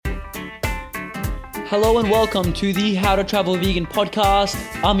Hello and welcome to the How to Travel Vegan podcast.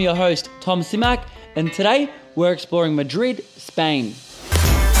 I'm your host, Tom Simak, and today we're exploring Madrid, Spain.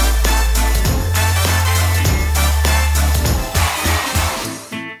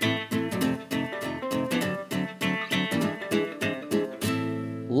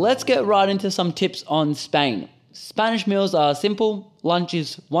 Let's get right into some tips on Spain. Spanish meals are simple. Lunch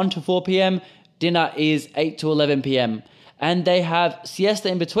is 1 to 4 p.m. Dinner is 8 to 11 p.m. And they have siesta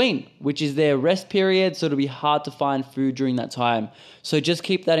in between, which is their rest period, so it'll be hard to find food during that time. So just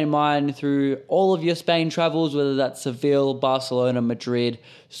keep that in mind through all of your Spain travels, whether that's Seville, Barcelona, Madrid,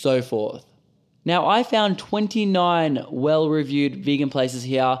 so forth. Now, I found 29 well-reviewed vegan places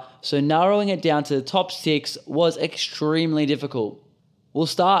here, so narrowing it down to the top 6 was extremely difficult. We'll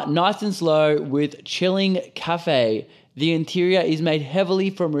start nice and slow with Chilling Cafe. The interior is made heavily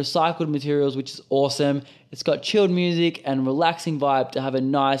from recycled materials, which is awesome. It's got chilled music and relaxing vibe to have a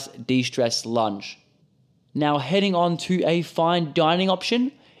nice de-stressed lunch. Now heading on to a fine dining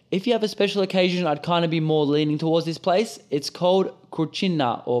option. If you have a special occasion, I'd kind of be more leaning towards this place. It's called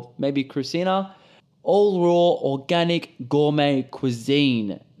Crucina, or maybe Crucina. All raw, organic, gourmet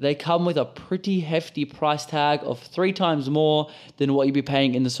cuisine. They come with a pretty hefty price tag of 3 times more than what you'd be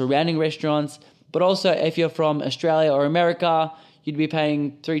paying in the surrounding restaurants. But also, if you're from Australia or America, you'd be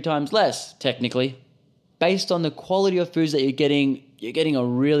paying 3 times less, technically. Based on the quality of foods that you're getting a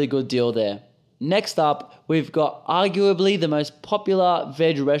really good deal there. Next up, we've got arguably the most popular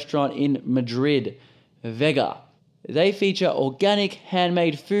veg restaurant in Madrid, Vega. They feature organic,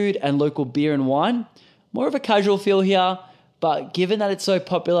 handmade food and local beer and wine. More of a casual feel here, but given that it's so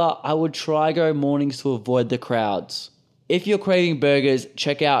popular, I would try go mornings to avoid the crowds. If you're craving burgers,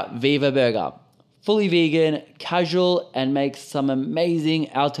 check out Viva Burger. Fully vegan, casual, and makes some amazing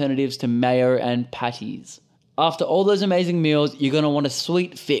alternatives to mayo and patties. After all those amazing meals, you're going to want a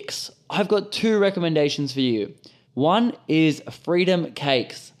sweet fix. I've got 2 recommendations for you. One is Freedom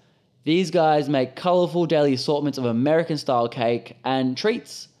Cakes. These guys make colorful daily assortments of American-style cake and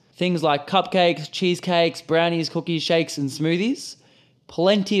treats. Things like cupcakes, cheesecakes, brownies, cookies, shakes, and smoothies.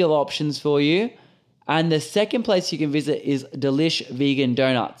 Plenty of options for you. And the second place you can visit is Delish Vegan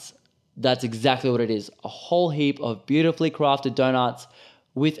Donuts. That's exactly what it is. A whole heap of beautifully crafted donuts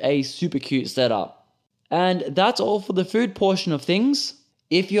with a super cute setup. And that's all for the food portion of things.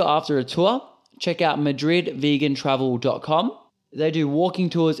 If you're after a tour, check out madridvegantravel.com. They do walking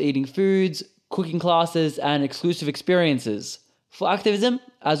tours, eating foods, cooking classes, and exclusive experiences. For activism,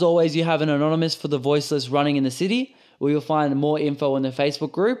 as always, you have an anonymous for the voiceless running in the city, where you'll find more info in the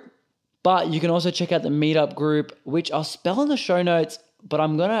Facebook group. But you can also check out the meetup group, which I'll spell in the show notes, but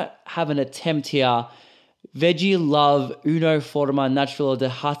I'm going to have an attempt here. Veggie love uno forma natural de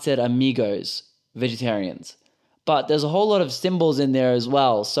hacer amigos, vegetarians. But there's a whole lot of symbols in there as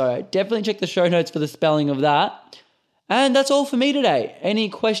well, so definitely check the show notes for the spelling of that. And that's all for me today. Any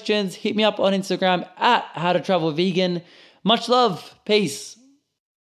questions, hit me up on Instagram at howtotravelvegan. Much love. Peace.